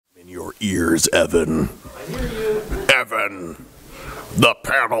ears, Evan. I hear you. Evan, the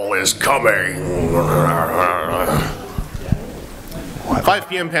panel is coming. 5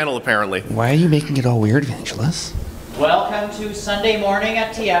 p.m. panel, apparently. Why are you making it all weird, Vangelus? Welcome to Sunday morning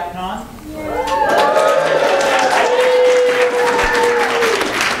at TFcon.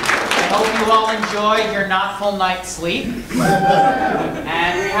 I hope you all enjoyed your not full night's sleep.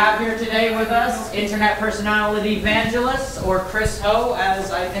 And we have here today with us internet personality Vangelus, or Chris Ho,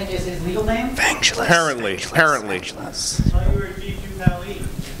 as I think is his legal name. Vangelus. Apparently. Vangelus. I thought you were a G2 Pally.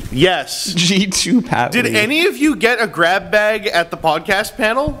 Yes. G2 Pat. Did any of you get a grab bag at the podcast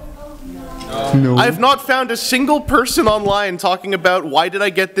panel? No. I've not found a single person online talking about why did I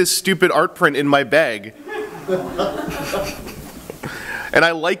get this stupid art print in my bag. And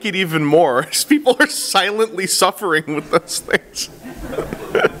I like it even more, as people are silently suffering with those things.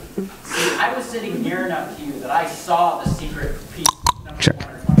 See, I was sitting near enough to you that I saw the secret piece number Check.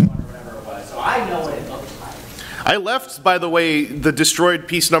 1 or 21 or whatever it was, so I know what it looks like. I left, by the way, the destroyed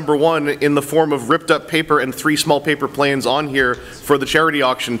piece number 1 in the form of ripped up paper and 3 small paper planes on here for the charity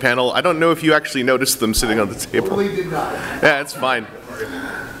auction panel. I don't know if you actually noticed them sitting on the table. Totally did not. Yeah, it's fine.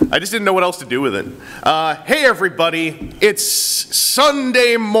 I just didn't know what else to do with it. Hey everybody, it's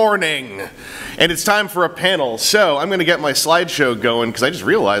Sunday morning, and it's time for a panel. So I'm gonna get my slideshow going, because I just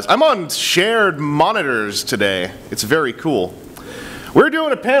realized I'm on shared monitors today. It's very cool. We're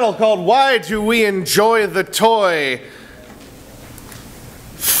doing a panel called Why Do We Enjoy the Toy?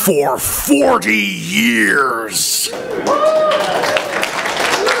 For 40 years.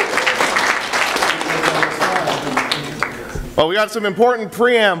 Well, we got some important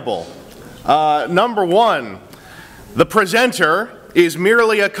preamble. Number 1, the presenter is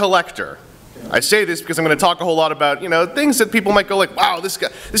merely a collector. I say this because I'm going to talk a whole lot about, things that people might go like, wow, this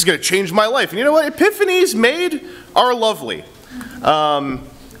is going to change my life. And you know what? Epiphanies made are lovely.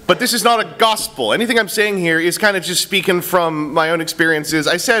 But this is not a gospel. Anything I'm saying here is kind of just speaking from my own experiences.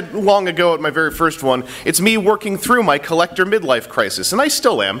 I said long ago at my very first one, it's me working through my collector midlife crisis, and I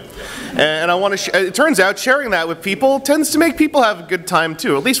still am. And I want to, it turns out sharing that with people tends to make people have a good time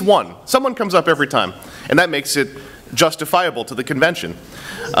too, at least one. Someone comes up every time, and that makes it justifiable to the convention.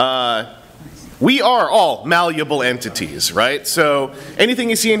 We are all malleable entities, right? So anything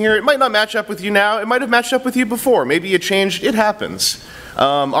you see in here, it might not match up with you now, it might have matched up with you before, maybe it changed, it happens.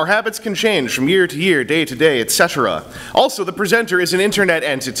 Our habits can change from year to year, day to day, etc. Also, the presenter is an internet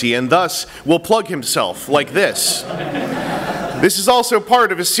entity and thus will plug himself like this. This is also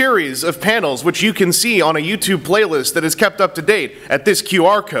part of a series of panels which you can see on a YouTube playlist that is kept up to date at this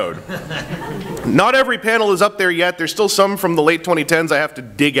QR code. Not every panel is up there yet, there's still some from the late 2010s I have to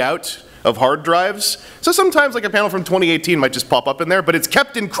dig out of hard drives. So sometimes like a panel from 2018 might just pop up in there, but it's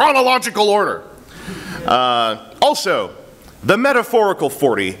kept in chronological order. Also, the metaphorical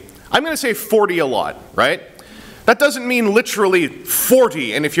 40. I'm going to say 40 a lot, right? That doesn't mean literally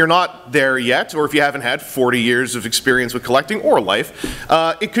 40, and if you're not there yet, or if you haven't had 40 years of experience with collecting or life,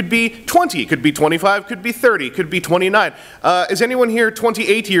 it could be 20, it could be 25, could be 30, could be 29. Is anyone here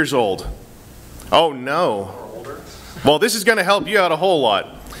 28 years old? Oh no. Well, this is going to help you out a whole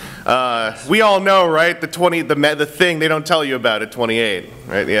lot. We all know, right, the thing they don't tell you about at 28,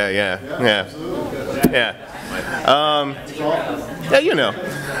 right? Yeah.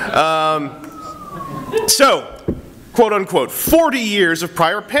 So, quote unquote, 40 years of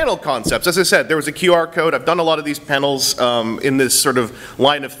prior panel concepts. As I said, there was a QR code. I've done a lot of these panels in this sort of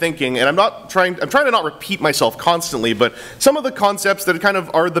line of thinking, and I'm trying to not repeat myself constantly, but some of the concepts that kind of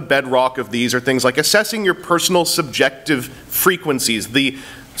are the bedrock of these are things like assessing your personal subjective frequencies, the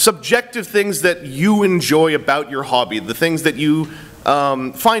subjective things that you enjoy about your hobby, the things that you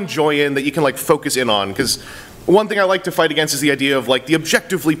find joy in, that you can like focus in on, because one thing I like to fight against is the idea of like the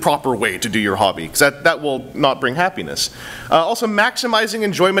objectively proper way to do your hobby, because that will not bring happiness. Also maximizing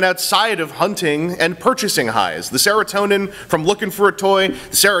enjoyment outside of hunting and purchasing highs. The serotonin from looking for a toy,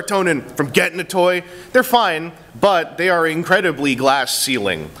 the serotonin from getting a toy, they're fine, but they are incredibly glass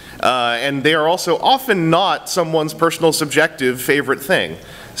ceiling. And they are also often not someone's personal subjective favorite thing.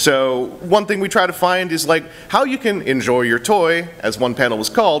 So one thing we try to find is like how you can enjoy your toy, as one panel was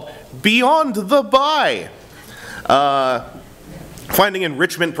called, beyond the buy. Finding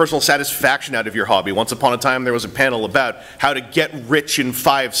enrichment, personal satisfaction out of your hobby. Once upon a time there was a panel about how to get rich in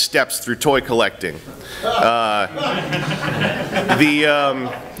 5 steps through toy collecting. The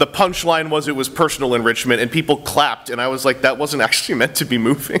punchline was it was personal enrichment, and people clapped, and I was like, that wasn't actually meant to be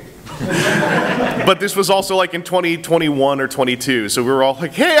moving. But this was also like in 2021 or 22, so we were all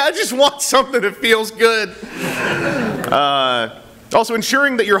like, hey, I just want something that feels good. Also,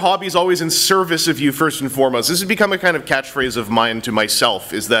 ensuring that your hobby is always in service of you first and foremost. This has become a kind of catchphrase of mine to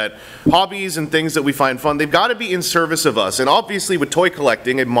myself, is that hobbies and things that we find fun, they've got to be in service of us. And obviously with toy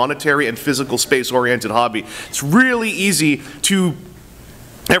collecting, a monetary and physical space-oriented hobby, it's really easy to,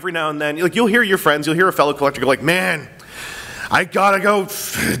 every now and then, like you'll hear your friends, you'll hear a fellow collector go like, man, I gotta go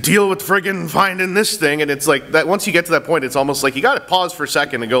deal with friggin' finding this thing. And it's like, that. Once you get to that point, it's almost like you gotta pause for a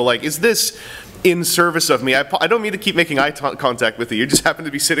second and go like, is this in service of me? I don't mean to keep making eye contact with you. You just happen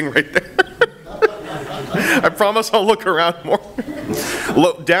to be sitting right there. I promise I'll look around more.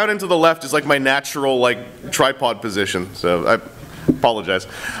 Down and to the left is like my natural like tripod position. So I apologize.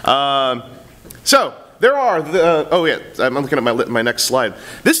 So there are the, oh yeah, I'm looking at my next slide.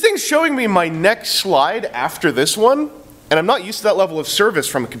 This thing's showing me my next slide after this one, and I'm not used to that level of service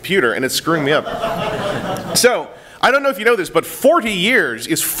from a computer, and it's screwing me up. So, I don't know if you know this, but 40 years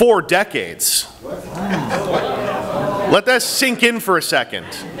is 4 decades. Let that sink in for a second.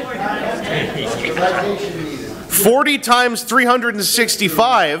 40 times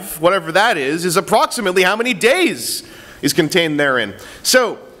 365, whatever that is approximately how many days is contained therein.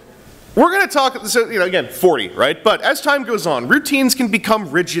 So, we're going to talk, so, you know, again, 40, right? But as time goes on, routines can become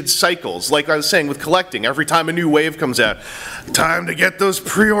rigid cycles. Like I was saying with collecting, every time a new wave comes out, time to get those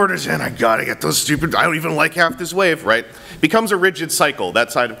pre-orders in, I gotta get those stupid, I don't even like half this wave, right? Becomes a rigid cycle,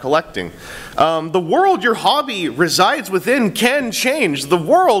 that side of collecting. The world your hobby resides within can change. The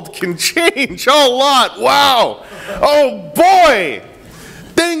world can change a lot, wow! Oh boy!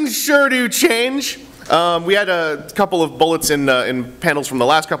 Things sure do change. We had a couple of bullets in panels from the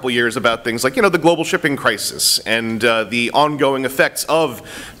last couple of years about things like, you know, the global shipping crisis and the ongoing effects of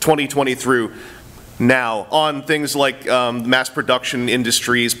 2020 through now on things like mass production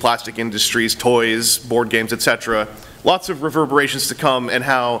industries, plastic industries, toys, board games, etc. Lots of reverberations to come, and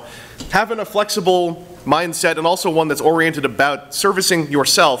how having a flexible mindset and also one that's oriented about servicing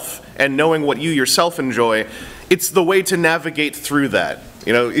yourself and knowing what you yourself enjoy, it's the way to navigate through that.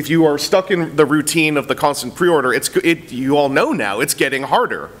 You know, if you are stuck in the routine of the constant pre-order, you all know now, it's getting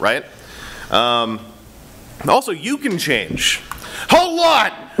harder, right? Also, you can change. A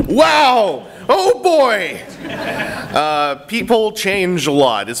lot! Wow! Oh boy! People change a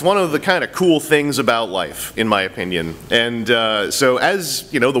lot. It's one of the kind of cool things about life, in my opinion. And so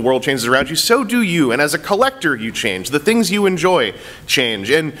as, you know, the world changes around you, so do you. And as a collector, you change. The things you enjoy change.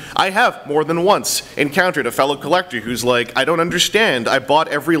 And I have, more than once, encountered a fellow collector who's like, I don't understand. I bought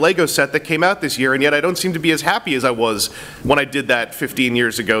every Lego set that came out this year, and yet I don't seem to be as happy as I was when I did that 15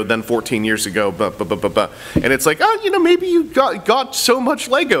 years ago, then 14 years ago, And it's like, oh, you know, maybe you got so much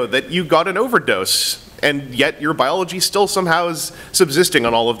Lego that you got an overdose, and yet your biology still somehow is subsisting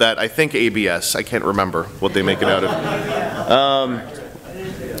on all of that. I think ABS. I can't remember what they make it out of.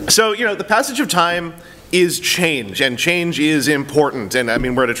 So, you know, the passage of time is change, and change is important. And I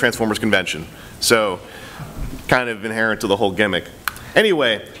mean, we're at a Transformers convention, so kind of inherent to the whole gimmick.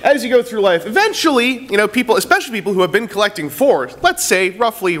 Anyway, as you go through life, eventually, you know, people, especially people who have been collecting for, let's say,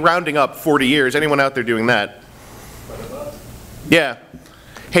 roughly rounding up 40 years. Anyone out there doing that? Yeah.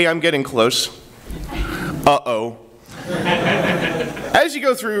 Hey, I'm getting close. Uh-oh. As you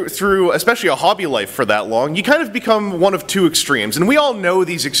go through, especially a hobby life for that long, you kind of become one of two extremes, and we all know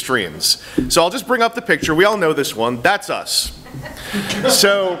these extremes. So I'll just bring up the picture. We all know this one. That's us.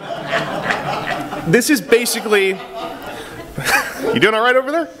 So, this is basically... You doing all right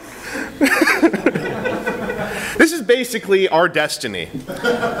over there? This is basically our destiny.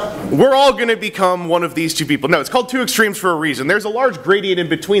 We're all going to become one of these two people. No, it's called two extremes for a reason. There's a large gradient in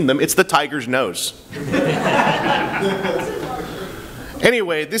between them. It's the tiger's nose.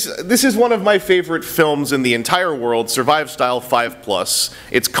 Anyway, this is one of my favorite films in the entire world, Survive Style 5+.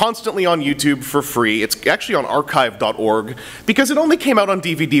 It's constantly on YouTube for free. It's actually on archive.org because it only came out on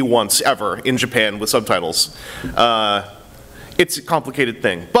DVD once ever in Japan with subtitles. It's a complicated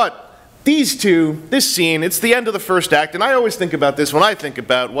thing. But these two, this scene, it's the end of the first act, and I always think about this when I think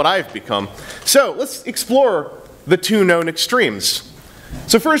about what I've become. So let's explore the two known extremes.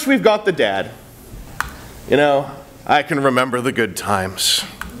 So first we've got the dad. You know, I can remember the good times.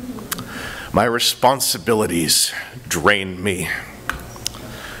 My responsibilities drain me.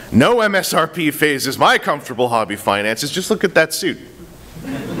 No MSRP phases my comfortable hobby finances. Just look at that suit.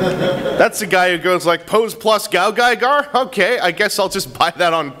 That's the guy who goes like, pose plus Gao Geigar? Okay, I guess I'll just buy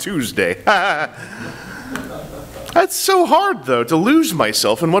that on Tuesday. That's so hard, though, to lose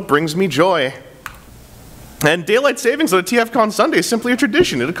myself in what brings me joy. And daylight savings on a TFcon Sunday is simply a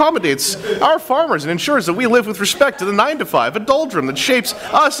tradition. It accommodates our farmers and ensures that we live with respect to the 9-to-5, a doldrum that shapes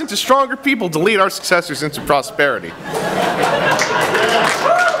us into stronger people to lead our successors into prosperity.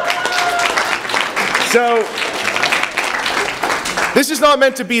 So, This is not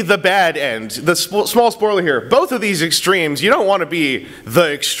meant to be the bad end. The small spoiler here. Both of these extremes, you don't want to be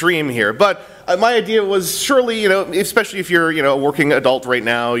the extreme here. But my idea was surely, especially if you're, a working adult right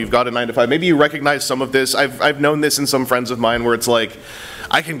now, you've got a 9-to-5, maybe you recognize some of this. I've known this in some friends of mine where it's like,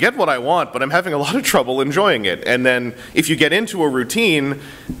 I can get what I want, but I'm having a lot of trouble enjoying it. And then if you get into a routine,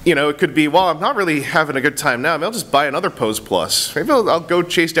 it could be, well, I'm not really having a good time now. Maybe I'll just buy another Pose Plus. Maybe I'll go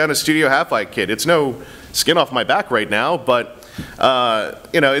chase down a Studio Half-Eye kit. It's no skin off my back right now, but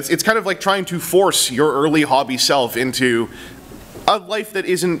it's kind of like trying to force your early hobby self into a life that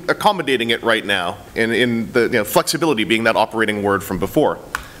isn't accommodating it right now, in the flexibility being that operating word from before.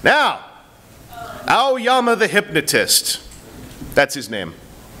 Now, Aoyama the Hypnotist. That's his name.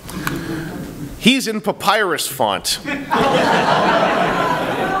 He's in papyrus font.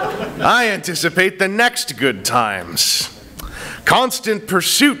 I anticipate the next good times. Constant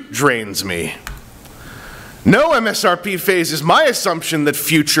pursuit drains me. No MSRP phase is my assumption that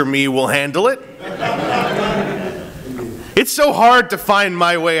future me will handle it. It's so hard to find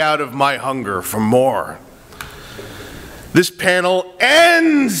my way out of my hunger for more. This panel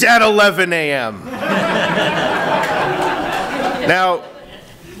ends at 11 a.m. Now,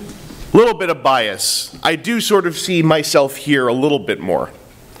 a little bit of bias. I do sort of see myself here a little bit more.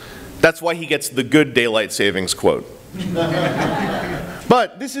 That's why he gets the good daylight savings quote.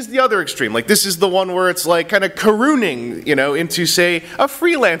 But this is the other extreme. Like, this is the one where it's like kind of carooning, into, say, a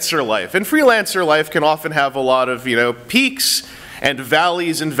freelancer life. And freelancer life can often have a lot of, peaks and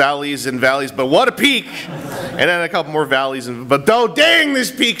valleys and valleys and valleys. But what a peak! And then a couple more valleys. But oh, dang,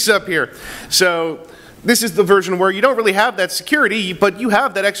 this peak's up here. So this is the version where you don't really have that security, but you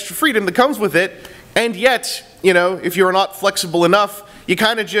have that extra freedom that comes with it. And yet, if you're not flexible enough, you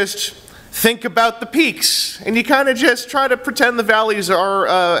kind of just think about the peaks, and you kind of just try to pretend the valleys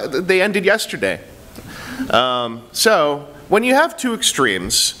are, they ended yesterday. So, when you have two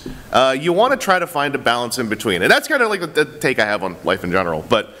extremes, you want to try to find a balance in between. And that's kind of like the take I have on life in general.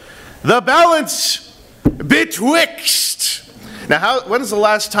 But the balance betwixt. Now, when's the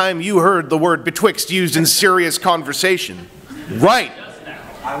last time you heard the word betwixt used in serious conversation? Right.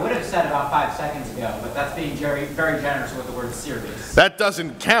 I would have said about 5 seconds ago, but that's being very, very generous with the word serious. That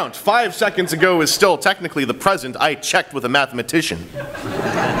doesn't count. 5 seconds ago is still technically the present. I checked with a mathematician.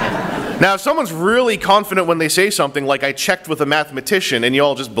 Now, if someone's really confident when they say something like, I checked with a mathematician, and you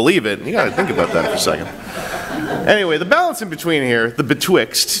all just believe it, you gotta think about that for a second. Anyway, the balance in between here, the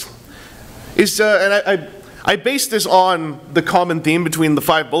betwixt, is, and I based this on the common theme between the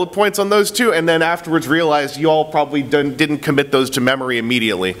 5 bullet points on those two, and then afterwards realized you all probably didn't commit those to memory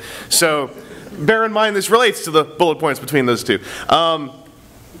immediately. So bear in mind this relates to the bullet points between those two.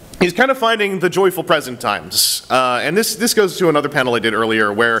 He's kind of finding the joyful present times. And this goes to another panel I did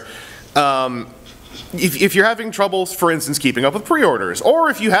earlier where if you're having trouble, for instance, keeping up with pre-orders, or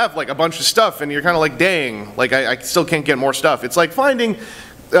if you have like a bunch of stuff and you're kind of like, dang, like I still can't get more stuff. It's like finding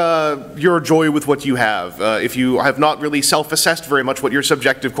your joy with what you have. If you have not really self-assessed very much what your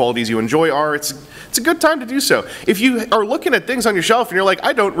subjective qualities you enjoy are, it's a good time to do so. If you are looking at things on your shelf and you're like,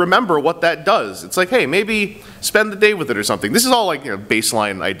 I don't remember what that does, it's like, hey, maybe spend the day with it or something. This is all like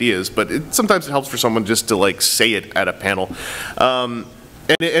baseline ideas, but sometimes it helps for someone just to like say it at a panel.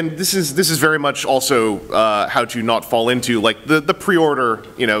 And this is very much also how to not fall into like the pre-order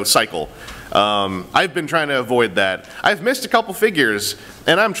cycle. I've been trying to avoid that. I've missed a couple figures,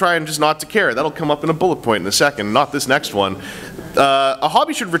 and I'm trying just not to care. That'll come up in a bullet point in a second, not this next one. A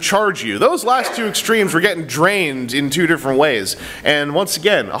hobby should recharge you. Those last two extremes were getting drained in 2 different ways. And once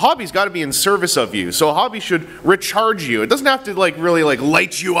again, a hobby's got to be in service of you. So a hobby should recharge you. It doesn't have to like really like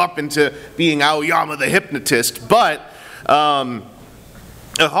light you up into being Aoyama the Hypnotist, but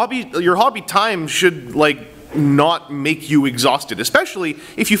your hobby time should like not make you exhausted, especially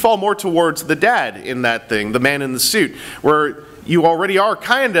if you fall more towards the dad in that thing, the man in the suit, where you already are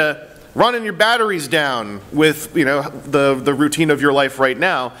kind of running your batteries down with the routine of your life right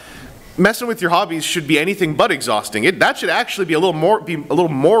now. Messing with your hobbies should be anything but exhausting. That should actually be a little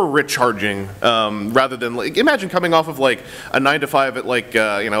more recharging, rather than like, imagine coming off of like a 9-to-5 at like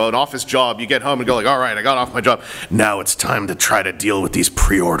an office job. You get home and go like, all right, I got off my job. Now it's time to try to deal with these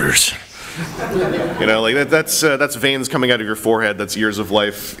pre-orders. Like that's veins coming out of your forehead. That's years of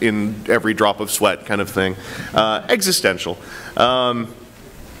life in every drop of sweat, kind of thing. Existential.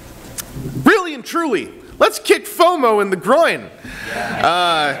 Really and truly, let's kick FOMO in the groin.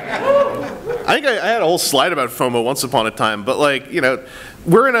 I think I had a whole slide about FOMO once upon a time, but like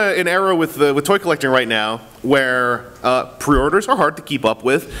we're in an era with toy collecting right now where pre-orders are hard to keep up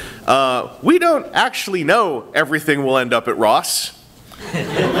with. We don't actually know everything will end up at Ross.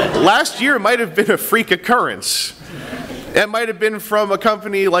 Last year might have been a freak occurrence. It might have been from a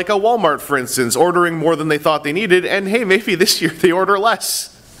company like a Walmart, for instance, ordering more than they thought they needed, and hey, maybe this year they order less.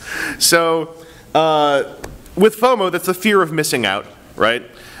 So, with FOMO, that's the fear of missing out, right?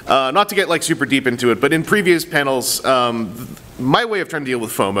 Not to get like super deep into it, but in previous panels, my way of trying to deal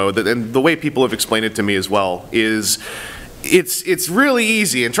with FOMO, and the way people have explained it to me as well, is it's really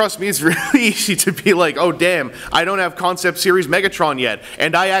easy, and trust me, it's really easy to be like, oh damn, I don't have Concept Series Megatron yet,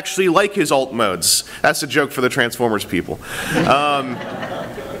 and I actually like his alt modes. That's a joke for the Transformers people.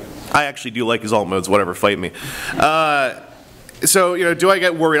 I actually do like his alt modes, whatever, fight me. So, you know, do I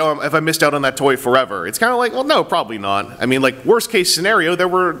get worried, oh, if I missed out on that toy forever? It's kind of like, well, no, probably not. I mean, like, worst case scenario, there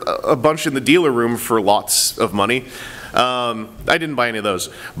were a bunch in the dealer room for lots of money. I didn't buy any of those.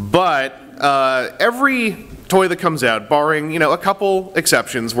 But every toy that comes out, barring, you know, a couple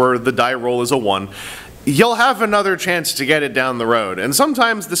exceptions where the die roll is a 1, you'll have another chance to get it down the road. And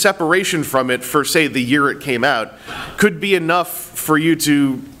sometimes the separation from it for, say, the year it came out could be enough for you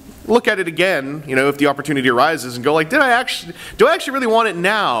to look at it again, you know, if the opportunity arises, and go like, do I actually really want it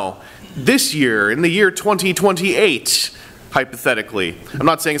now, this year, in the year 2028, hypothetically? I'm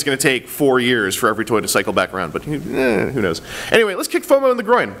not saying it's going to take 4 years for every toy to cycle back around, but who knows? Anyway, let's kick FOMO in the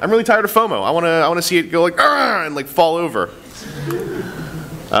groin. I'm really tired of FOMO. I want to see it go like, argh, and like fall over.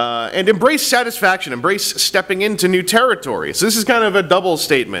 And embrace satisfaction, embrace stepping into new territory. So this is kind of a double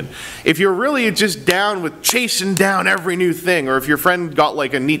statement. If you're really just down with chasing down every new thing, or if your friend got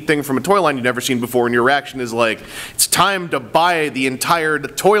like a neat thing from a toy line you've never seen before and your reaction is like, it's time to buy the entire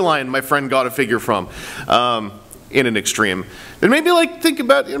toy line my friend got a figure from, in an extreme, then maybe like think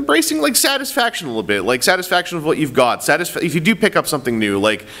about embracing like satisfaction a little bit, like satisfaction of what you've got. If you do pick up something new,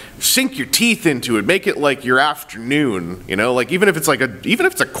 like sink your teeth into it, make it like your afternoon, you know, like even if it's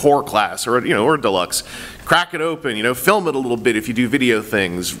a core class or or a deluxe, crack it open, you know, film it a little bit if you do video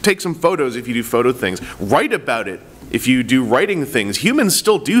things, take some photos if you do photo things, write about it if you do writing things. Humans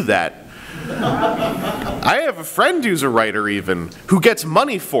still do that. I have a friend who's a writer even, who gets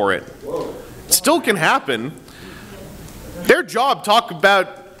money for it. It still can happen. Their job talk about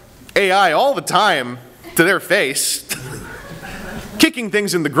AI all the time to their face. Kicking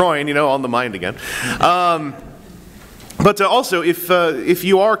things in the groin, you know, on the mind again. But also, if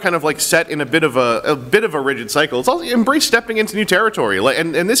you are kind of like set in a bit of a rigid cycle, it's also embrace stepping into new territory.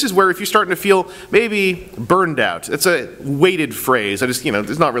 And this is where if you're starting to feel maybe burned out, it's a weighted phrase.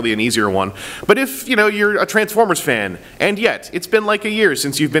 It's not really an easier one. But if you're a Transformers fan, and yet it's been like a year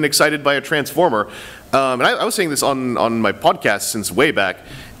since you've been excited by a Transformer, and I was saying this on my podcast since way back.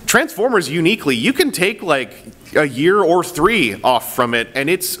 Transformers uniquely, you can take like a year or 3 off from it, and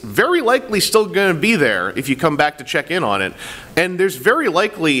it's very likely still going to be there if you come back to check in on it. And there's very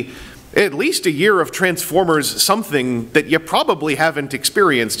likely at least a year of Transformers something that you probably haven't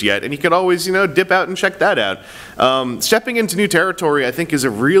experienced yet, and you could always dip out and check that out. Stepping into new territory, I think, is a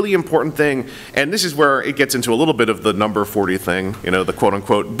really important thing, and this is where it gets into a little bit of the number 40 thing, the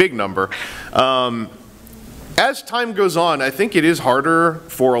quote-unquote big number. As time goes on, I think it is harder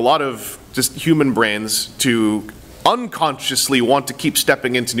for a lot of just human brains to unconsciously want to keep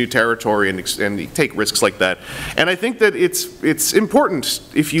stepping into new territory and take risks like that. And I think that it's important,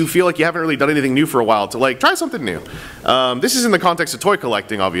 if you feel like you haven't really done anything new for a while, to like try something new. This is in the context of toy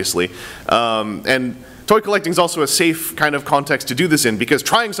collecting, obviously. And toy collecting is also a safe kind of context to do this in, because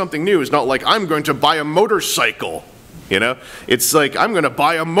trying something new is not like, I'm going to buy a motorcycle. It's like, I'm going to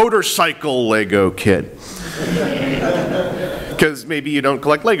buy a motorcycle Lego kit. Because maybe you don't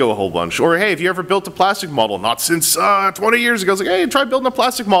collect Lego a whole bunch. Or hey, have you ever built a plastic model? Not since 20 years ago. It's like, hey, try building a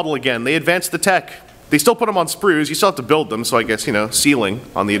plastic model again. They advanced the tech. They still put them on sprues. You still have to build them, so I guess, sealing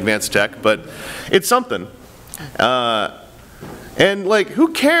on the advanced tech. But it's something. And like,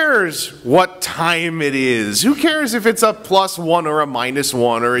 who cares what time it is? Who cares if it's a +1 or a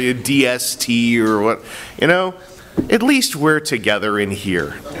 -1 or a DST or what? At least we're together in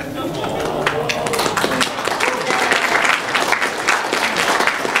here.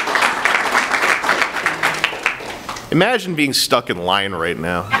 Imagine being stuck in line right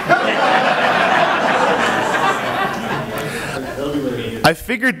now. I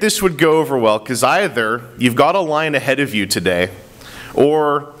figured this would go over well, because either you've got a line ahead of you today,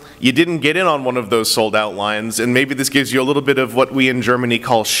 or you didn't get in on one of those sold out lines, and maybe this gives you a little bit of what we in Germany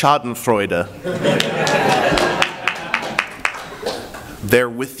call Schadenfreude. They're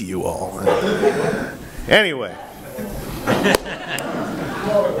with you all. Anyway.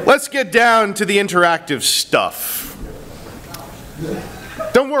 Let's get down to the interactive stuff.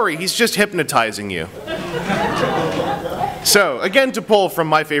 Don't worry, he's just hypnotizing you. So, again to pull from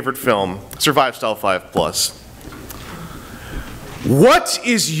my favorite film, Survive Style 5+. What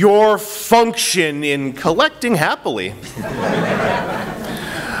is your function in collecting happily?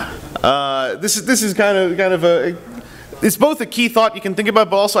 This is kind of a. It's both a key thought you can think about,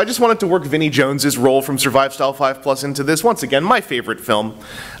 but also I just wanted to work Vinnie Jones's role from Survive Style 5 Plus into this. Once again, my favorite film.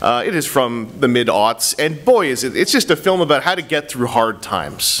 It is from the mid-aughts, and boy is it, it's just a film about how to get through hard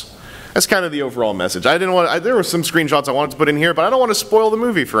times. That's kind of the overall message. I didn't want. There were some screenshots I wanted to put in here, but I don't want to spoil the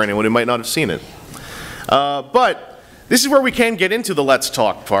movie for anyone who might not have seen it. But this is where we can get into the let's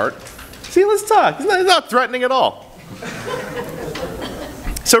talk part. See, let's talk. It's not threatening at all.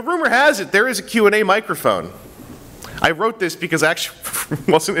 So rumor has it there is a Q&A microphone. I wrote this because I actually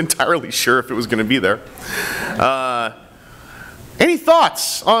wasn't entirely sure if it was going to be there. Any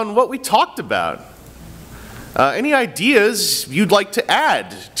thoughts on what we talked about? Any ideas you'd like to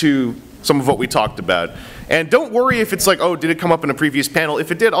add to some of what we talked about? And don't worry if it's like, oh, did it come up in a previous panel? If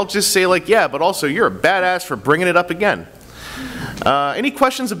it did, I'll just say like, yeah, but also you're a badass for bringing it up again. Any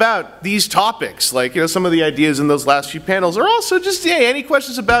questions about these topics, like some of the ideas in those last few panels, or also just any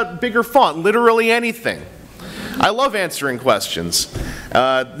questions about bigger font, literally anything. I love answering questions.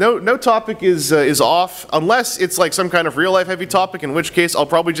 No topic is off, unless it's like some kind of real-life heavy topic, in which case I'll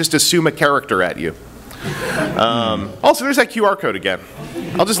probably just assume a character at you. Also, there's that QR code again.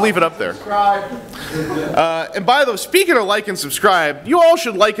 I'll just leave it up there. And by the way, speaking of like and subscribe, you all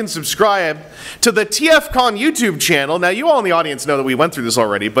should like and subscribe to the TFcon YouTube channel. Now, you all in the audience know that we went through this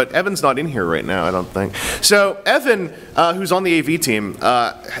already, but Evan's not in here right now, I don't think. So Evan, who's on the AV team,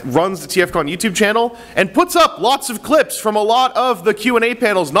 runs the TFcon YouTube channel and puts up lots of clips from a lot of the Q&A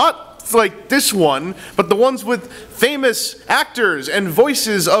panels, not like this one, but the ones with famous actors and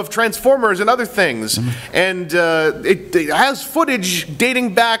voices of Transformers and other things. And it has footage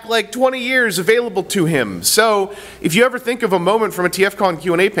dating back like 20 years available to him. So if you ever think of a moment from a TFcon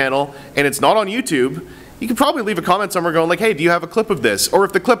Q&A panel and it's not on YouTube, you could probably leave a comment somewhere going like, hey, do you have a clip of this? Or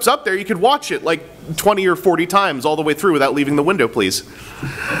if the clip's up there, you could watch it like 20 or 40 times all the way through without leaving the window, please.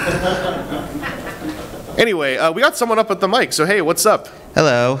 Anyway, we got someone up at the mic, so hey, what's up?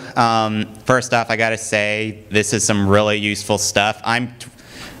 Hello. First off, I gotta say this is some really useful stuff.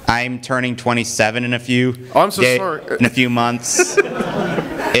 I'm turning 27 in a few. Oh, I'm so sorry. In a few months.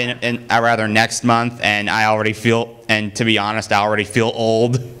 Rather next month, and I already feel, and to be honest, I already feel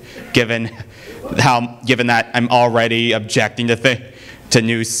old, given that I'm already objecting to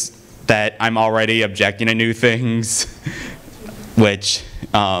news that I'm already objecting to new things, which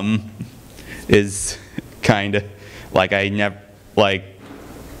is kind of like I never like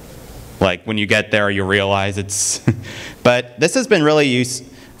when you get there you realize it's but this has been really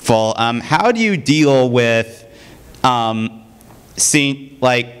useful. How do you deal with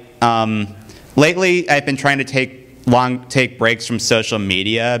lately I've been trying to take breaks from social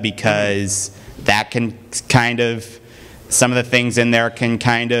media because that can kind of, some of the things in there can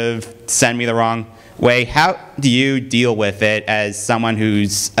kind of send me the wrong way. How do you deal with it as someone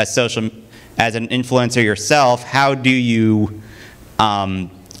who's as an influencer yourself? How do you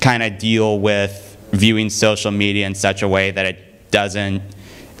kind of deal with viewing social media in such a way that it doesn't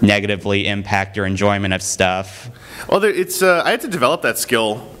negatively impact your enjoyment of stuff? Well, I had to develop that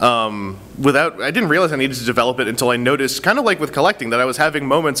skill I didn't realize I needed to develop it until I noticed, kind of like with collecting, that I was having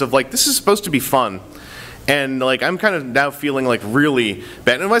moments of like, this is supposed to be fun. And like, I'm kind of now feeling like really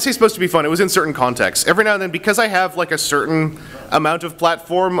bad. And when I say supposed to be fun, it was in certain contexts. Every now and then, because I have like a certain amount of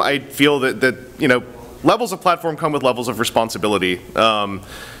platform, I feel that levels of platform come with levels of responsibility.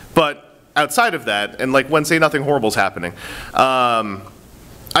 But outside of that, and like when say nothing horrible's happening,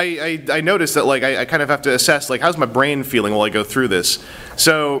 I noticed that like I kind of have to assess like how's my brain feeling while I go through this.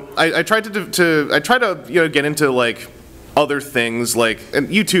 So I tried to get into like other things, like, and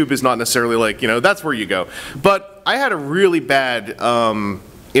YouTube is not necessarily like that's where you go. But I had a really bad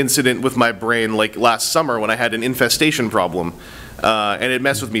incident with my brain like last summer when I had an infestation problem. And it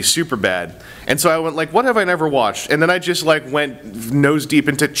messed with me super bad. And so I went like, what have I never watched? And then I just like went nose deep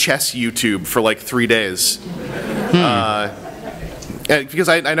into chess YouTube for like 3 days. Because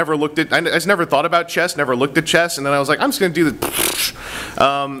I never looked at, I just never thought about chess, never looked at chess, and then I was like, I'm just gonna do this.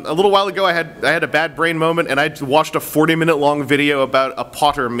 A little while ago I had a bad brain moment and I watched a 40-minute long video about a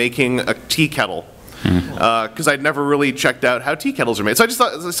potter making a tea kettle. Because I'd never really checked out how tea kettles are made. So I just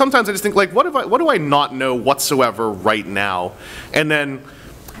thought, sometimes I just think like, what do I not know whatsoever right now? And then,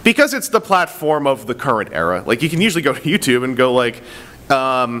 because it's the platform of the current era, like you can usually go to YouTube and go like,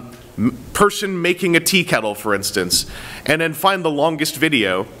 person making a tea kettle, for instance, and then find the longest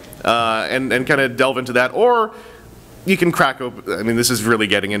video and kind of delve into that. Or you can crack open, I mean this is really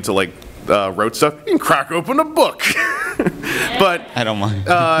getting into like rote stuff, you can crack open a book. But I don't mind.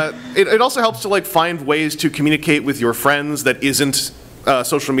 it also helps to like find ways to communicate with your friends that isn't a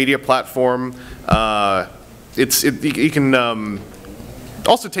social media platform. You can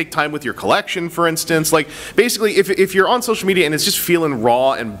also take time with your collection, for instance. Like basically, if you're on social media and it's just feeling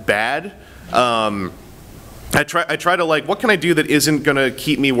raw and bad, I try to like, what can I do that isn't gonna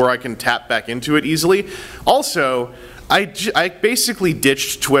keep me where I can tap back into it easily? Also, I basically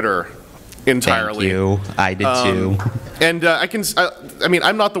ditched Twitter entirely. Thank you. I did too. And I mean,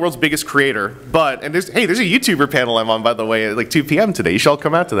 I'm not the world's biggest creator, but, and there's a YouTuber panel I'm on, by the way, at like 2 p.m. today. You should all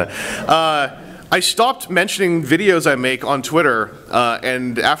come out to that. I stopped mentioning videos I make on Twitter,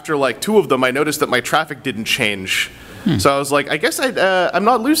 and after like 2 of them, I noticed that my traffic didn't change. So I was like, I guess I'm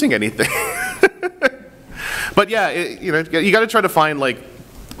not losing anything. But yeah, you got to try to find like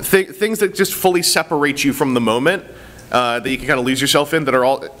things that just fully separate you from the moment, that you can kind of lose yourself in, that are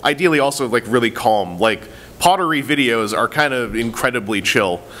all ideally also like really calm. Like pottery videos are kind of incredibly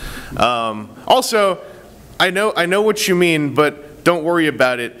chill. Also, I know what you mean, but don't worry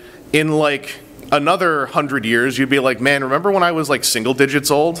about it. In like another 100 years, you'd be like, man, remember when I was like single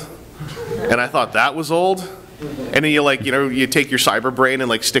digits old, and I thought that was old? And then you like, you take your cyber brain and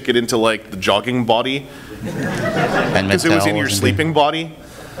like stick it into like the jogging body, because it was in your sleeping body.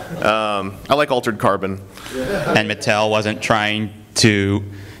 I like Altered Carbon. And Mattel wasn't trying to,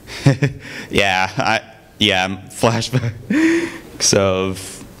 flashbacks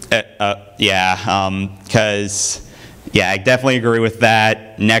of, because, I definitely agree with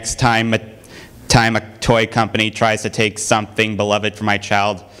that. Next time a toy company tries to take something beloved from my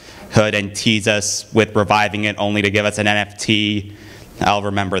childhood and tease us with reviving it only to give us an NFT, I'll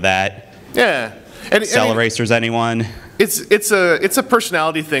remember that. Yeah. Cell erasers, anyone? It's a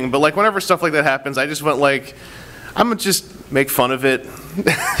personality thing, but like whenever stuff like that happens, I just went like, I'm gonna just make fun of it.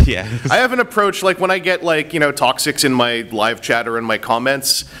 Yeah. I have an approach, like when I get like, toxics in my live chat or in my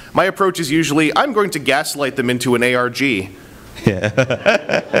comments, my approach is usually, I'm going to gaslight them into an ARG. Yeah.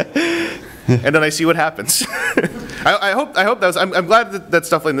 And then I see what happens. I hope that was, I'm glad that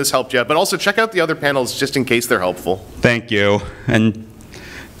stuff like this helped you, but also check out the other panels just in case they're helpful. Thank you. And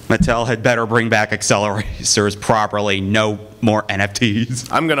Mattel had better bring back accelerators properly. No more NFTs.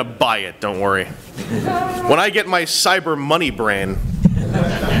 I'm gonna buy it, don't worry. When I get my cyber money brain,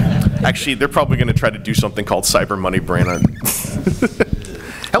 actually, they're probably gonna try to do something called cyber money brain.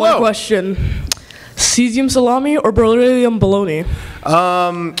 Hello. One question. Cesium salami or beryllium bologna?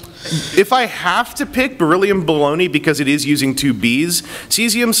 If I have to pick beryllium bologna because it is using 2 B's,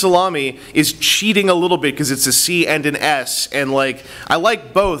 cesium salami is cheating a little bit because it's a C and an S, and like, I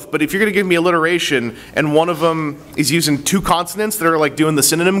like both, but if you're gonna give me alliteration and one of them is using 2 consonants that are like doing the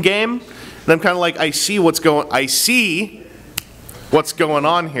synonym game, then I'm kind of like, I see what's going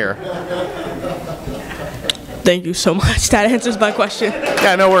on here. Thank you so much. That answers my question.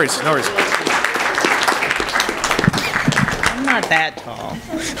 Yeah, no worries, no worries. Not that tall.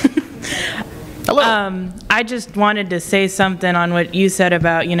 Hello. I just wanted to say something on what you said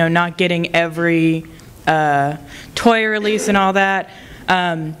about, not getting every toy release and all that.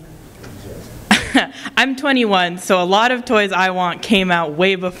 I'm 21, so a lot of toys I want came out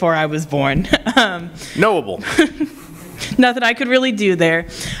way before I was born. Knowable. Nothing I could really do there.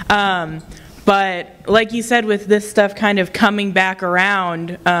 But like you said, with this stuff kind of coming back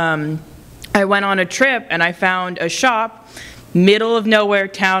around, I went on a trip and I found a shop, middle of nowhere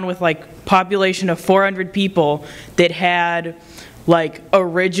town with like population of 400 people, that had like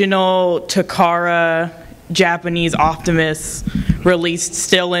original Takara Japanese Optimus released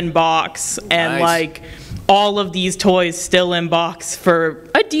still in box, and nice. Like all of these toys still in box for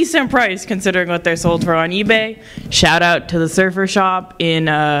a decent price considering what they're sold for on eBay. Shout out to the Surfer Shop in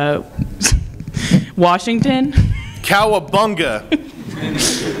Washington. Cowabunga.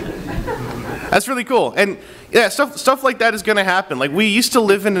 That's really cool. And yeah, stuff like that is going to happen. Like, we used to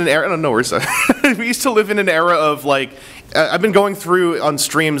live in an era, I don't know where's that. We used to live in an era of like, I've been going through on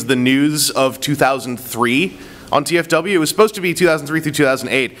streams the news of 2003 on TFW. It was supposed to be 2003 through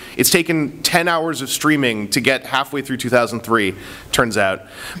 2008. It's taken 10 hours of streaming to get halfway through 2003, turns out.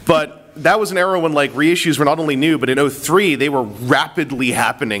 But that was an era when like reissues were not only new, but in 2003 they were rapidly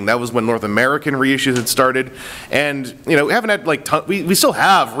happening. That was when North American reissues had started, and we haven't had like we still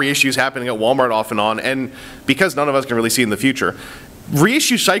have reissues happening at Walmart off and on, and because none of us can really see in the future,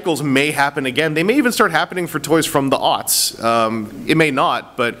 reissue cycles may happen again. They may even start happening for toys from the aughts. It may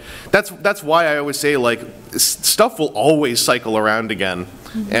not, but that's why I always say like stuff will always cycle around again,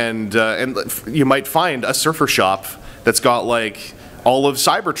 and you might find a Surfer Shop that's got like all of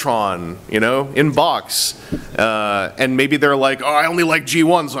Cybertron, you know, in box. And maybe they're like, oh, I only like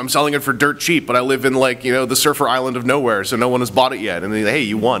G1, so I'm selling it for dirt cheap, but I live in, like, you know, the surfer island of nowhere, so no one has bought it yet. And they, hey,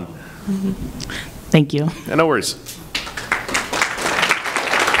 you won. Thank you. Yeah, no worries.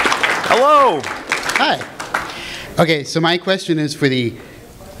 Hello. Hi. Okay, so my question is for the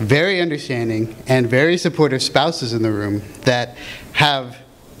very understanding and very supportive spouses in the room that have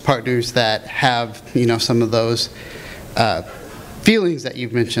partners that have, you know, some of those feelings that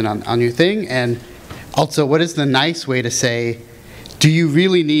you've mentioned on your thing. And also, what is the nice way to say, do you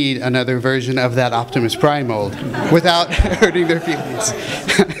really need another version of that Optimus Prime mold without hurting their feelings?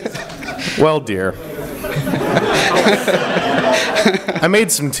 Well, dear. I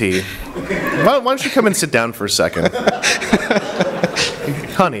made some tea. Why don't you come and sit down for a second?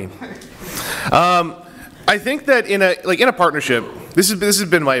 Honey. I think that in a partnership, this has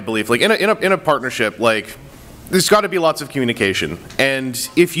been my belief. Like in a partnership, like there's got to be lots of communication. And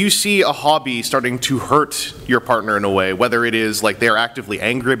if you see a hobby starting to hurt your partner in a way, whether it is like they're actively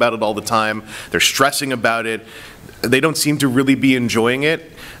angry about it all the time, they're stressing about it, they don't seem to really be enjoying it.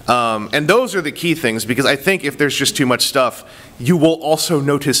 And those are the key things, because I think if there's just too much stuff, you will also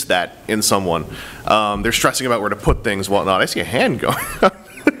notice that in someone. They're stressing about where to put things, whatnot. I see a hand going.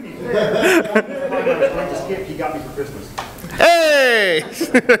 He got me for Christmas. Hey!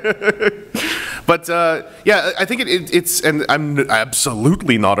 But yeah, I think it's, and I'm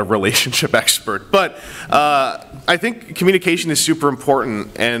absolutely not a relationship expert, but I think communication is super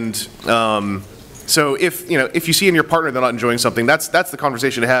important. And so if you see in your partner they're not enjoying something, that's the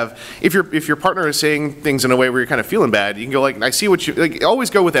conversation to have. If your partner is saying things in a way where you're kind of feeling bad, you can go like, I see what you like. Always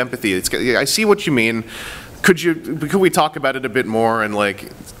go with empathy. I see what you mean. Could we talk about it a bit more and like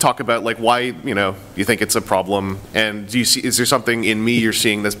talk about like why you think it's a problem, and is there something in me you're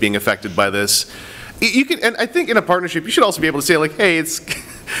seeing that's being affected by this? You can, and I think in a partnership you should also be able to say like, hey, it's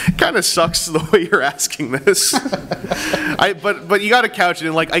kind of sucks the way you're asking this. But you got to couch it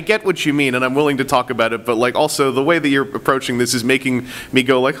in like, I get what you mean and I'm willing to talk about it, but like also the way that you're approaching this is making me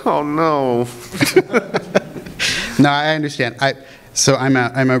go like, oh no. No, I understand. So I'm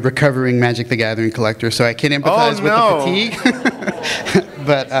a recovering Magic the Gathering collector, so I can empathize with the fatigue.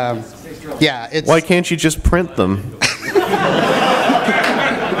 But yeah, it's. Why can't you just print them?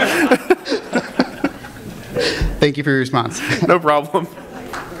 Thank you for your response. No problem.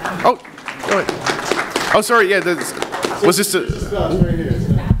 Oh, go ahead. Oh, sorry. Yeah, was this a?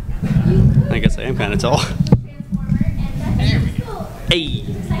 I guess I am kind of tall. Hey.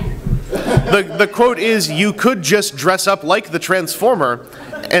 The quote is, you could just dress up like the Transformer,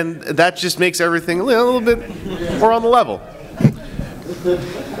 and that just makes everything a little bit more on the level.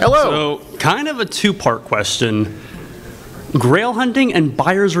 Hello. So, kind of a two-part question. Grail hunting and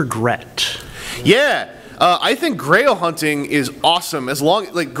buyer's regret. Yeah, I think grail hunting is awesome. As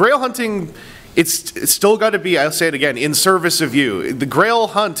long, like, grail hunting, it's still got to be, I'll say it again, in service of you. The grail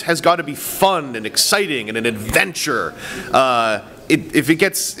hunt has got to be fun and exciting and an adventure. If it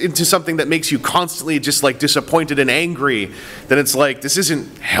gets into something that makes you constantly just like disappointed and angry, then it's like, this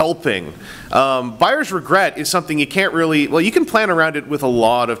isn't helping. Buyer's regret is something you can't really, well, you can plan around it with a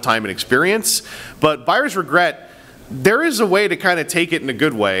lot of time and experience, but buyer's regret, there is a way to kind of take it in a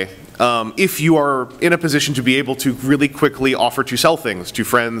good way. If you are in a position to be able to really quickly offer to sell things to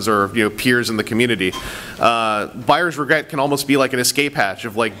friends or peers in the community. Buyer's regret can almost be like an escape hatch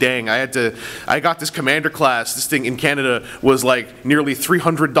of like, dang, I got this commander class. This thing in Canada was like nearly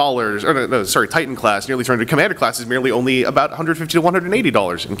 $300. Or no, sorry, Titan class, nearly $300. Commander class is merely only about $150 to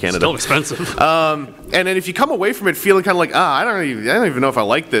 $180 in Canada. Still expensive. And then if you come away from it feeling kind of like, I don't even know if I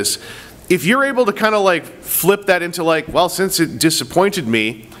like this. If you're able to kind of like flip that into like, well, since it disappointed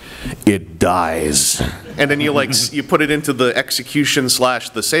me, it dies. And then you like, you put it into the execution /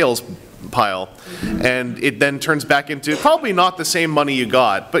 the sales pile, and it then turns back into probably not the same money you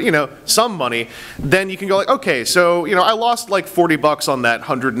got, but some money. Then you can go like, okay, so I lost like $40 on that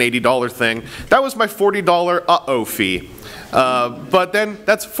 $180 thing. That was my $40 uh-oh fee. But then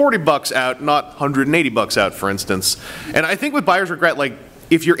that's $40 out, not $180 out, for instance. And I think with buyer's regret, like,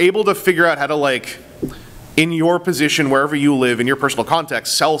 if you're able to figure out how to like, in your position, wherever you live, in your personal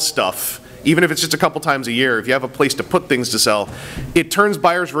context, sell stuff, even if it's just a couple times a year, if you have a place to put things to sell, it turns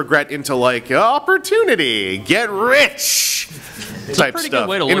buyer's regret into like opportunity, get rich type stuff. Good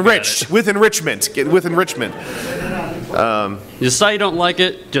way to look at it. With enrichment, with enrichment. You decide you don't like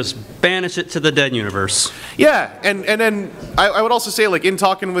it, just banish it to the dead universe. Yeah, and then I would also say, like, in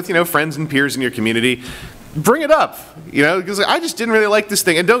talking with friends and peers in your community, bring it up, because I just didn't really like this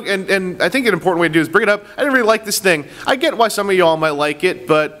thing, and I think an important way to do is bring it up. I didn't really like this thing. I get why some of y'all might like it,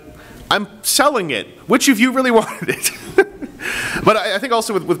 but I'm selling it. Which of you really wanted it? But I think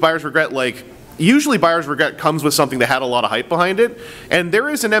also with buyer's regret, like, usually buyer's regret comes with something that had a lot of hype behind it, and there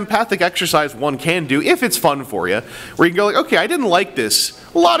is an empathic exercise one can do, if it's fun for you, where you can go like, okay, I didn't like this,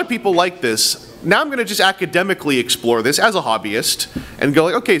 a lot of people like this, now I'm going to just academically explore this as a hobbyist, and go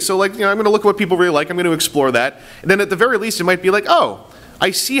like, okay, so like, you know, I'm going to look at what people really like, I'm going to explore that, and then at the very least it might be like, oh, I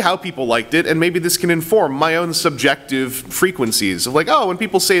see how people liked it, and maybe this can inform my own subjective frequencies of like, oh, when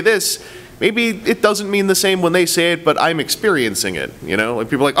people say this, maybe it doesn't mean the same when they say it, but I'm experiencing it, you know? Like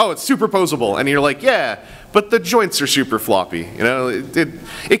people are like, oh, it's superposable, and you're like, yeah, but the joints are super floppy, you know?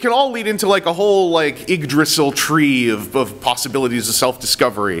 It can all lead into like a whole like Yggdrasil tree of possibilities of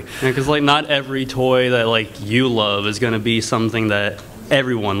self-discovery. Yeah, because like not every toy that like you love is going to be something that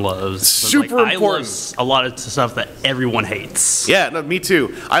everyone loves. Super like, important. I love a lot of stuff that everyone hates. Yeah, no, me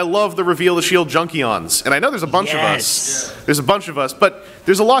too. I love the Reveal the Shield Junkions, and I know there's a bunch of us. There's a bunch of us, but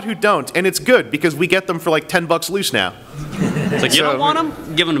there's a lot who don't, and it's good because we get them for like $10 loose now. It's like, you don't want them?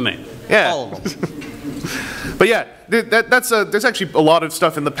 Give them to me. Yeah. All of them. But yeah, there's actually a lot of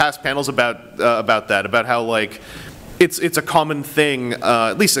stuff in the past panels about that, about how like it's a common thing,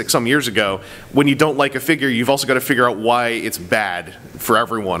 at least like some years ago, when you don't like a figure, you've also got to figure out why it's bad for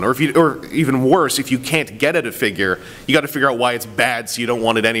everyone, or even worse, if you can't get at a figure, you got to figure out why it's bad, so you don't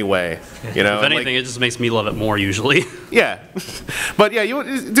want it anyway. You know, if anything, it just makes me love it more usually. Yeah, but yeah,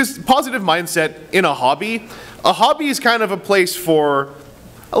 just positive mindset in a hobby. A hobby is kind of a place for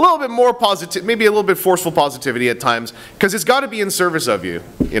a little bit more positive, maybe a little bit forceful positivity at times, because it's got to be in service of you,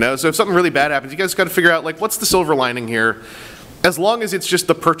 you know? So if something really bad happens, you guys got to figure out, like, what's the silver lining here? As long as it's just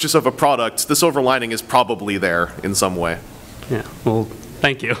the purchase of a product, the silver lining is probably there in some way. Yeah, well,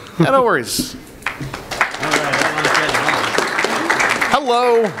 thank you. Yeah, no worries.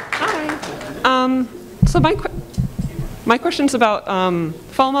 Hello. Hi. So my question's about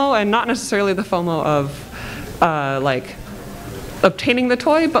FOMO, and not necessarily the FOMO of, like, obtaining the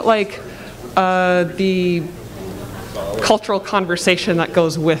toy, but like the cultural conversation that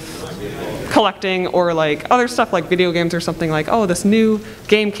goes with collecting, or like other stuff like video games or something, like, oh, this new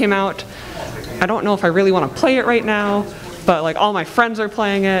game came out, I don't know if I really want to play it right now, but like all my friends are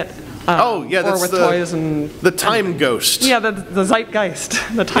playing it. Oh yeah, that's with toys and the time ghost. Yeah, the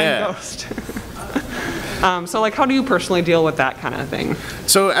zeitgeist, the time ghost. So like, how do you personally deal with that kind of thing?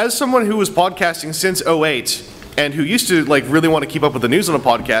 So as someone who was podcasting since '08, and who used to like really want to keep up with the news on a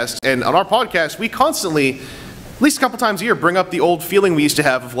podcast, and on our podcast we constantly, at least a couple times a year, bring up the old feeling we used to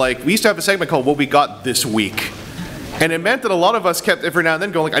have of like, we used to have a segment called What We Got This Week, and it meant that a lot of us kept every now and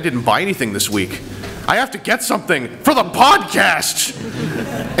then going like, I didn't buy anything this week, I have to get something for the podcast,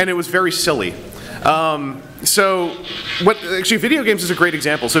 and it was very silly. Actually, video games is a great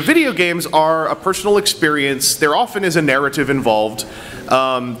example. So video games are a personal experience. There often is a narrative involved.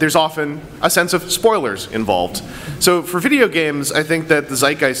 There's often a sense of spoilers involved. So for video games, I think that the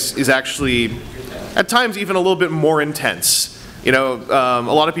zeitgeist is actually, at times, even a little bit more intense. You know, a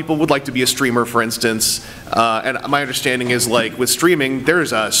lot of people would like to be a streamer, for instance, and my understanding is, like, with streaming,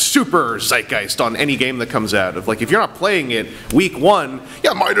 there's a super zeitgeist on any game that comes out of, like, if you're not playing it week one,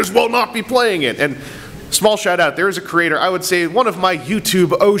 you might as well not be playing it. And small shout out, there is a creator, I would say one of my YouTube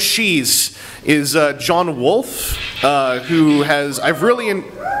Oshis is John Wolfe, who has, I've really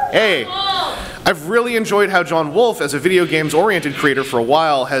enjoyed how John Wolfe, as a video games oriented creator for a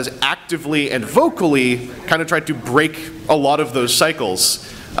while, has actively and vocally kind of tried to break a lot of those cycles,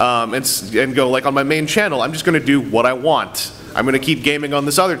 and go like, on my main channel, I'm just going to do what I want. I'm going to keep gaming on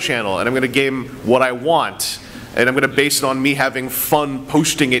this other channel, and I'm going to game what I want, and I'm going to base it on me having fun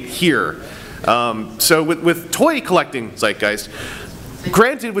posting it here. So with toy collecting zeitgeist,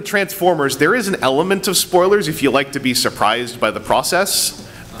 granted with Transformers, there is an element of spoilers if you like to be surprised by the process,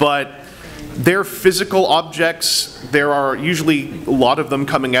 but they're physical objects. There are usually a lot of them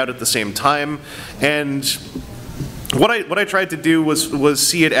coming out at the same time, and what I tried to do was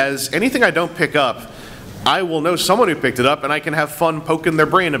see it as anything I don't pick up, I will know someone who picked it up, and I can have fun poking their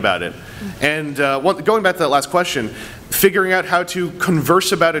brain about it. And going back to that last question, figuring out how to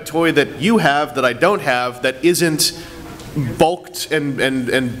converse about a toy that you have, that I don't have, that isn't bulked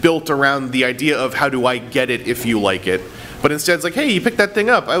and built around the idea of how do I get it if you like it, but instead it's like, hey, you picked that thing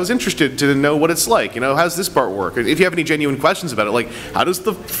up, I was interested to know what it's like, you know, how's this part work? If you have any genuine questions about it, like, how does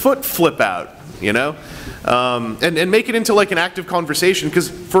the foot flip out, you know? And make it into like an active conversation, because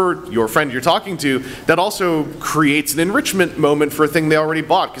for your friend you're talking to, that also creates an enrichment moment for a thing they already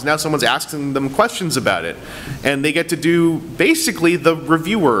bought, because now someone's asking them questions about it, and they get to do basically the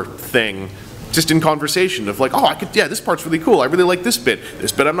reviewer thing, just in conversation of like, oh, yeah, this part's really cool, I really like this bit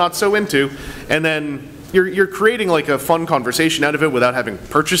I'm not so into, and then you're creating like a fun conversation out of it without having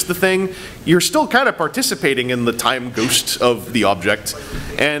purchased the thing. You're still kind of participating in the time ghost of the object,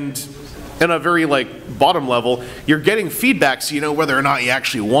 and in a very like bottom level, you're getting feedback so you know whether or not you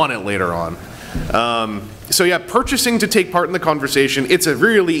actually want it later on. So yeah, purchasing to take part in the conversation, it's a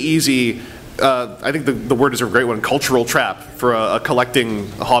really easy, I think the word is a great one, cultural trap for a collecting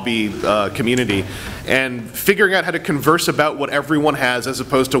hobby community. And figuring out how to converse about what everyone has as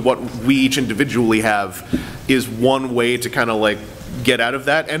opposed to what we each individually have is one way to kind of like get out of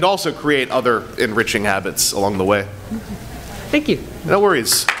that and also create other enriching habits along the way. Thank you. No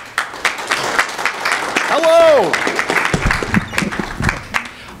worries. Hello!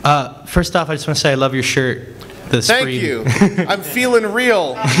 First off, I just want to say I love your shirt. The Thank Scream. you. I'm feeling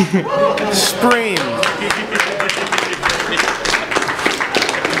real. Scream.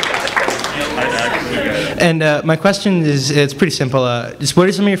 And my question is, it's pretty simple. Just what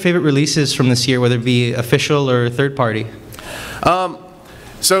are some of your favorite releases from this year, whether it be official or third party?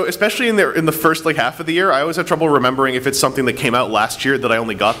 So especially in the first like half of the year, I always have trouble remembering if it's something that came out last year that I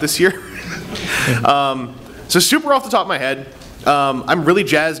only got this year. So super off the top of my head, I'm really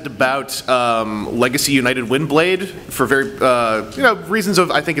jazzed about Legacy United Windblade for very reasons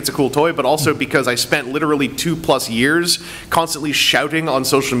of I think it's a cool toy, but also because I spent literally 2+ years constantly shouting on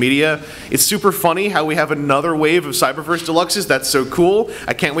social media. It's super funny how we have another wave of Cyberverse Deluxes. That's so cool.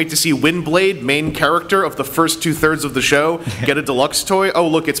 I can't wait to see Windblade, main character of the first 2/3 of the show, get a deluxe toy. Oh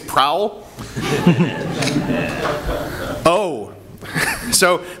look, it's Prowl. Oh.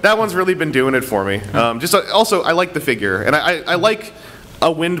 So that one's really been doing it for me. Also, I like the figure, and I like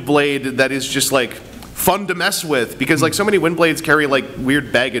a Windblade that is just like fun to mess with, because like so many Windblades carry like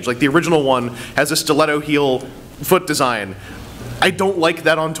weird baggage. Like the original one has a stiletto heel foot design. I don't like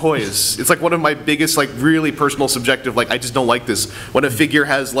that on toys. It's like one of my biggest like really personal subjective, like I just don't like this when a figure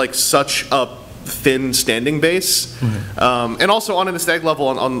has like such a thin standing base. And also on an aesthetic level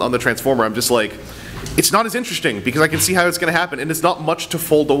on the Transformer, I'm just like, it's not as interesting because I can see how it's going to happen, and it's not much to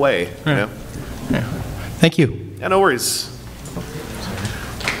fold away. Right. Yeah. Yeah. Thank you. Yeah, no worries.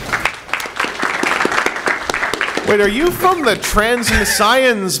 Wait, are you from the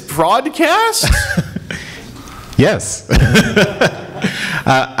Transmessians broadcast? Yes.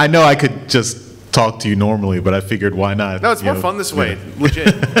 I know I could just talk to you normally, but I figured why not? No, it's more fun this way, legit.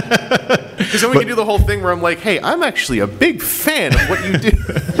 Because then we can do the whole thing where I'm like, hey, I'm actually a big fan of what you do.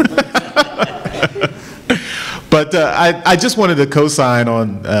 But I just wanted to co-sign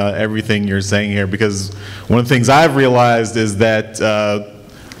on everything you're saying here, because one of the things I've realized is that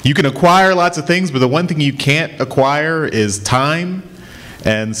you can acquire lots of things, but the one thing you can't acquire is time.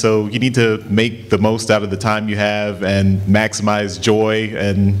 And so you need to make the most out of the time you have and maximize joy,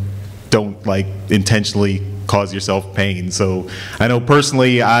 and don't like intentionally cause yourself pain. So I know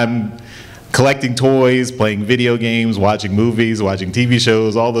personally I'm collecting toys, playing video games, watching movies, watching TV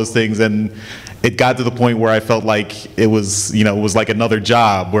shows, all those things, and it got to the point where I felt like it was, it was like another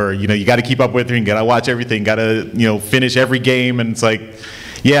job where, you got to keep up with it, and got to watch everything, got to, finish every game, and it's like,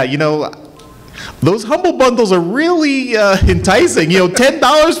 yeah, those Humble Bundles are really enticing.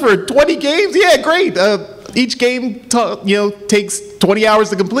 $10 for 20 games, yeah, great. Each game, takes 20 hours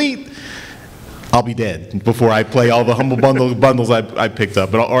to complete. I'll be dead before I play all the Humble bundles I picked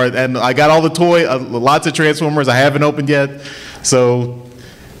up. And I got all the lots of Transformers I haven't opened yet. So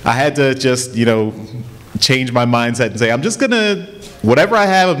I had to just, change my mindset and say, I'm just going to, whatever I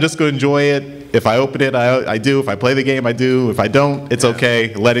have, I'm just going to enjoy it. If I open it, I do. If I play the game, I do. If I don't, it's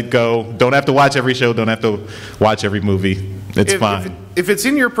okay. Let it go. Don't have to watch every show. Don't have to watch every movie. It's fine. If it's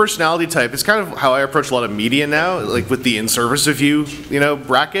in your personality type, it's kind of how I approach a lot of media now, like with the in service of you,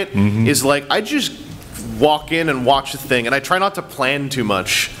 bracket, is like I just walk in and watch the thing, and I try not to plan too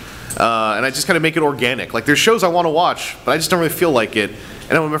much, and I just kind of make it organic. Like there's shows I want to watch, but I just don't really feel like it. And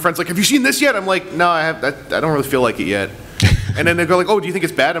then when my friend's like, "Have you seen this yet?" I'm like, "No, I don't really feel like it yet." And then they go like, "Oh, do you think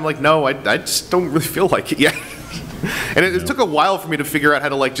it's bad?" I'm like, "No, I just don't really feel like it yet." And it took a while for me to figure out how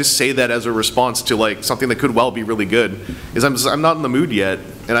to like just say that as a response to like something that could well be really good. Is I'm not in the mood yet,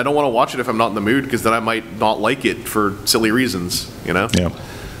 and I don't want to watch it if I'm not in the mood, because then I might not like it for silly reasons, Yeah.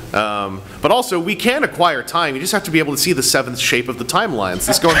 But also, we can acquire time. You just have to be able to see the seventh shape of the timelines.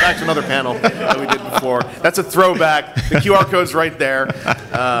 This going back to another panel that we did before. That's a throwback. The QR code's right there.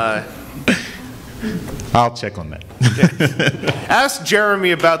 I'll check on that. Okay. Ask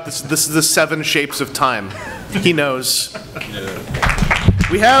Jeremy about the 7 shapes of time. He knows.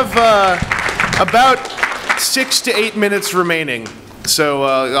 We have about 6 to 8 minutes remaining, so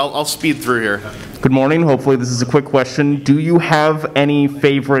I'll speed through here. Good morning. Hopefully this is a quick question. Do you have any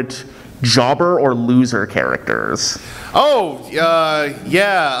favorite jobber or loser characters? Oh, yeah.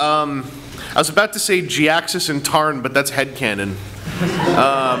 I was about to say Giaxis and Tarn, but that's headcanon.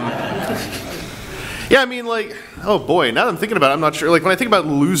 Yeah, I mean, like, oh boy, now that I'm thinking about it, I'm not sure. Like, when I think about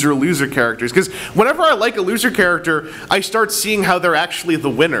loser characters, because whenever I like a loser character, I start seeing how they're actually the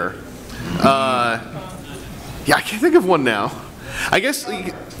winner. Yeah, I can't think of one now. I guess,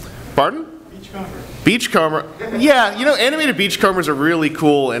 pardon? Beachcomber. Yeah, you know, animated Beachcombers are really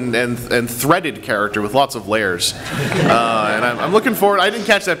cool and threaded character with lots of layers. And I'm looking forward, I didn't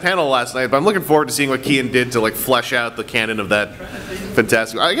catch that panel last night, but I'm looking forward to seeing what Kian did to like flesh out the canon of that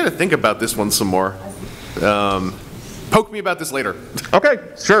fantastic. I gotta think about this one some more. Poke me about this later. Okay,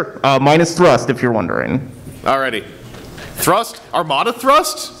 sure. Mine is Thrust, if you're wondering. Alrighty. Thrust? Armada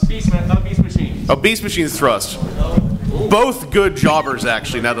Thrust? Beast Machines. Oh, Beast Machines Thrust. Both good jobbers,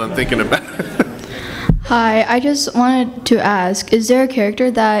 actually, now that I'm thinking about it. Hi, I just wanted to ask, is there a character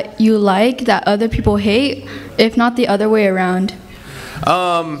that you like that other people hate, if not the other way around?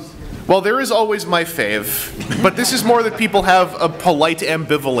 Well, there is always my fave, but this is more that people have a polite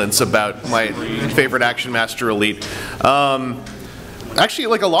ambivalence about my favorite Action Master Elite. Actually,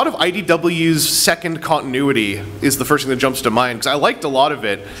 like a lot of IDW's second continuity is the first thing that jumps to mind, because I liked a lot of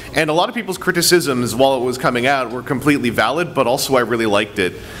it, and a lot of people's criticisms while it was coming out were completely valid, but also I really liked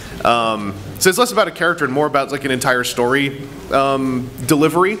it. So it's less about a character and more about like an entire story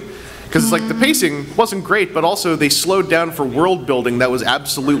delivery. Because it's like the pacing wasn't great, but also they slowed down for world building that was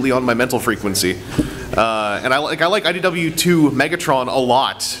absolutely on my mental frequency. And I like IDW 2 Megatron a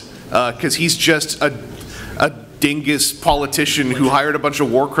lot, because he's just a dingus politician who hired a bunch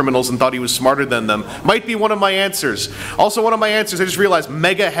of war criminals and thought he was smarter than them. Might be one of my answers. Also one of my answers, I just realized,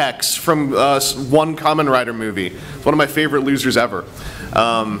 Mega Hex from one Kamen Rider movie. It's one of my favorite losers ever.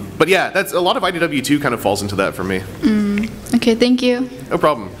 But yeah, that's a lot of IDW 2 kind of falls into that for me. Okay, thank you. No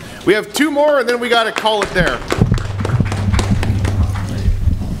problem. We have two more, and then we gotta call it there.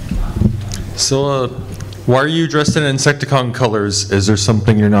 So, why are you dressed in Insecticon colors? Is there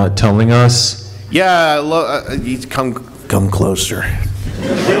something you're not telling us? Yeah, come closer.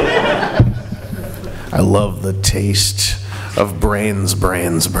 I love the taste of brains.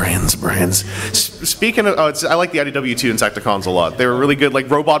 Speaking of, I like the IDW 2 Insecticons a lot. They were really good. Like,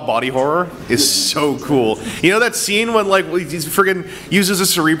 robot body horror is so cool. You know that scene when, like, he friggin' uses a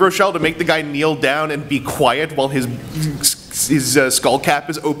Cerebro shell to make the guy kneel down and be quiet while his skull cap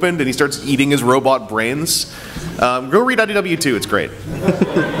is opened and he starts eating his robot brains? Go read IDW 2, it's great.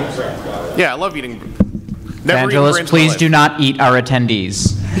 Yeah, I love eating. Vangelus, please do not eat our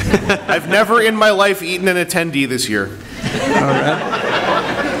attendees. I've never in my life eaten an attendee this year.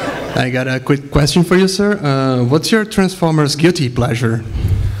 I got a quick question for you, sir. What's your Transformers guilty pleasure?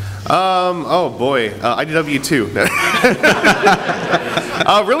 Oh boy, IDW 2.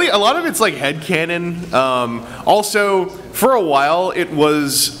 Really, a lot of it's like headcanon. Also, for a while, it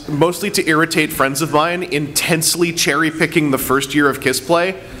was mostly to irritate friends of mine, intensely cherry-picking the first year of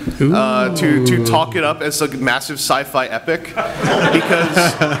Kissplay to talk it up as a massive sci-fi epic.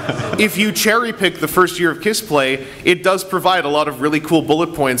 Because if you cherry-pick the first year of Kissplay, it does provide a lot of really cool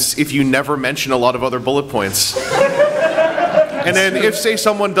bullet points if you never mention a lot of other bullet points. And then if, say,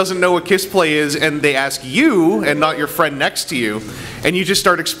 someone doesn't know what Kissplay is and they ask you and not your friend next to you, and you just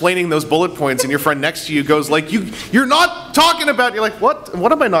start explaining those bullet points and your friend next to you goes like, you're not talking about, you're like, what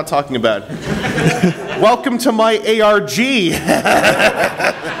am I not talking about? Welcome to my ARG.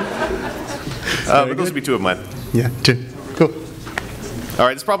 But those would be two of mine. Yeah, two. Cool. All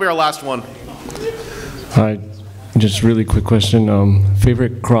right, it's probably our last one. Hi, just really quick question.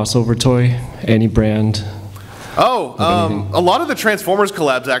 Favorite crossover toy, any brand? Oh, a lot of the Transformers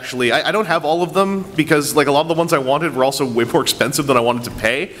collabs, actually. I don't have all of them because like a lot of the ones I wanted were also way more expensive than I wanted to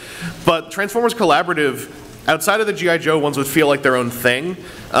pay. But Transformers Collaborative, outside of the G.I. Joe ones, would feel like their own thing.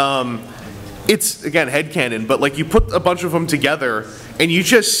 It's, again, headcanon, but like you put a bunch of them together and you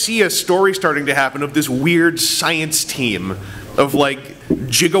just see a story starting to happen of this weird science team of like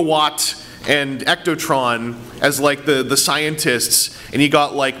Gigawatt and Ectotron as like the scientists, and you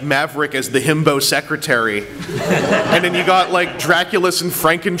got like Maverick as the himbo secretary, and then you got like Draculus and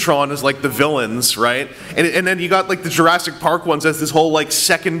Frankentron as like the villains, right? And then you got like the Jurassic Park ones as this whole like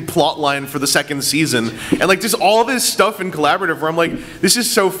second plot line for the second season, and like just all this stuff in collaborative where I'm like, this is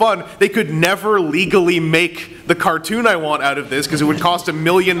so fun. They could never legally make the cartoon I want out of this because it would cost $1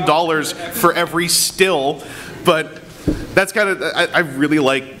 million for every still, but that's kind of, I really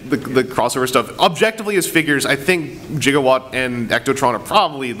like the crossover stuff. Objectively as figures, I think Gigawatt and Ectotron are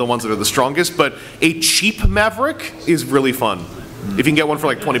probably the ones that are the strongest, but a cheap Maverick is really fun. If you can get one for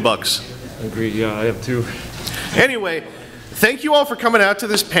like $20. Agreed, yeah, I have two. Anyway, thank you all for coming out to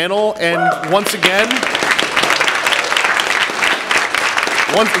this panel, and once again,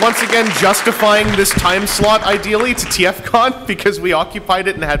 Once again, justifying this time slot ideally to TFcon because we occupied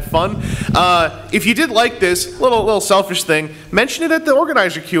it and had fun. If you did like this, little selfish thing, mention it at the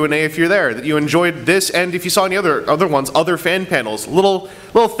organizer Q&A if you're there, that you enjoyed this, and if you saw any other ones, other fan panels. Little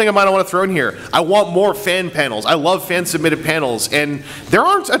thing I might want to throw in here. I want more fan panels. I love fan-submitted panels, and there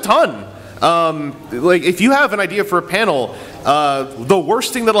aren't a ton. Like, if you have an idea for a panel, the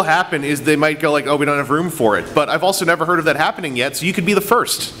worst thing that'll happen is they might go like, oh, we don't have room for it. But I've also never heard of that happening yet, so you could be the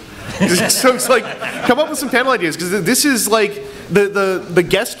first. So it's like, come up with some panel ideas, because this is like, the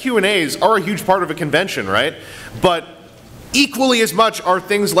guest Q&As are a huge part of a convention, right? But equally as much are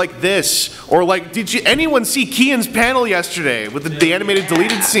things like this, or like, did anyone see Kian's panel yesterday with the animated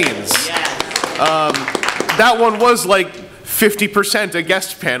deleted scenes? That one was like 50% a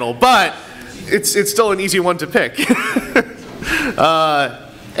guest panel, but it's still an easy one to pick.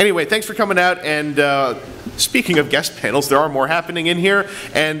 Anyway, thanks for coming out, and speaking of guest panels, there are more happening in here,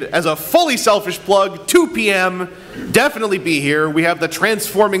 and as a fully selfish plug, 2 p.m., definitely be here. We have the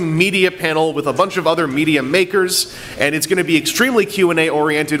Transforming Media panel with a bunch of other media makers, and it's going to be extremely Q&A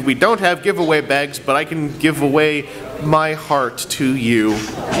oriented. We don't have giveaway bags, but I can give away my heart to you.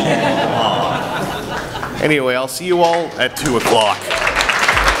 Anyway, I'll see you all at 2 o'clock.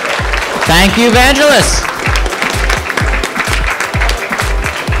 Thank you, Vangelus.